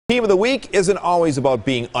Team of the Week isn't always about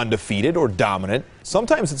being undefeated or dominant.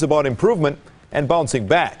 Sometimes it's about improvement and bouncing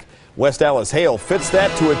back. West Allis Hale fits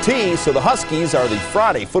that to a T, so the Huskies are the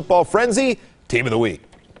Friday Football Frenzy Team of the Week.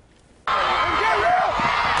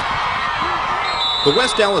 The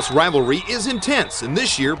West Allis rivalry is intense, and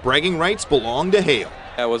this year bragging rights belong to Hale.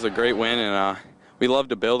 It was a great win, and we love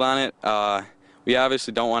to build on it. We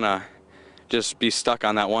obviously don't want to just be stuck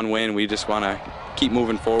on that one win. We just want to keep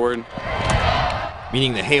moving forward.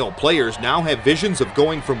 Meaning the Hale players now have visions of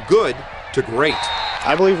going from good to great.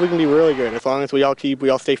 I believe we can be really good as long as we all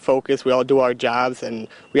stay focused, we all do our jobs, and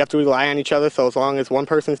we have to rely on each other. So as long as one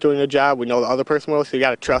person's doing a job, we know the other person will. So you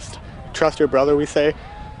got to trust your brother, we say.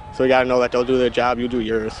 So you got to know that they'll do their job, you do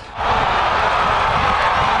yours.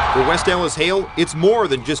 For West Allis Hale, it's more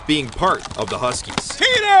than just being part of the Huskies.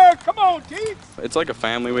 Teeter, come on, Teet! It's like a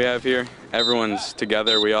family we have here. Everyone's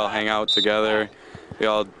together. We all hang out together. We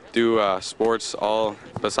all do sports all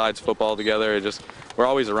besides football together. We're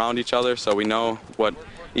always around each other, so we know what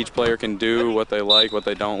each player can do, what they like, what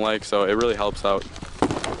they don't like, so it really helps out.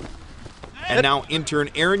 And now intern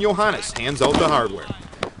Aron Yohannes hands out the hardware.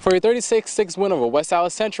 For your 36-6 win over West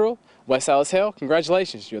Allis Central, West Allis Hale,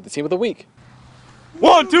 congratulations, you're the Team of the Week.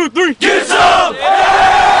 1, 2, 3, Get some!